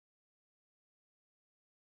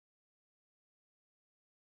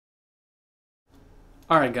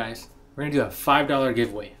Alright guys, we're going to do a $5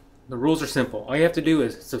 giveaway. The rules are simple. All you have to do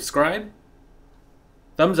is subscribe,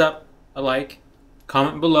 thumbs up, a like,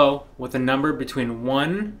 comment below with a number between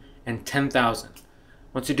 1 and 10,000.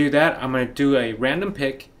 Once you do that, I'm going to do a random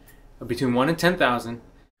pick of between 1 and 10,000.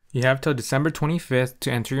 You have till December 25th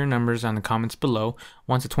to enter your numbers on the comments below.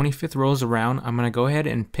 Once the 25th rolls around, I'm going to go ahead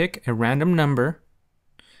and pick a random number,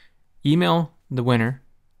 email the winner,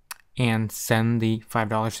 and send the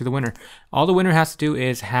 $5 to the winner. All the winner has to do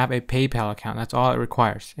is have a PayPal account. That's all it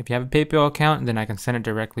requires. If you have a PayPal account, then I can send it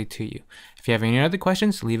directly to you. If you have any other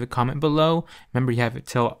questions, leave a comment below. Remember, you have it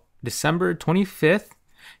till December 25th.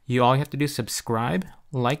 All you have to do is subscribe,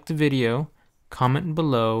 like the video, comment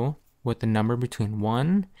below with the number between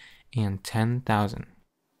 1 and 10,000.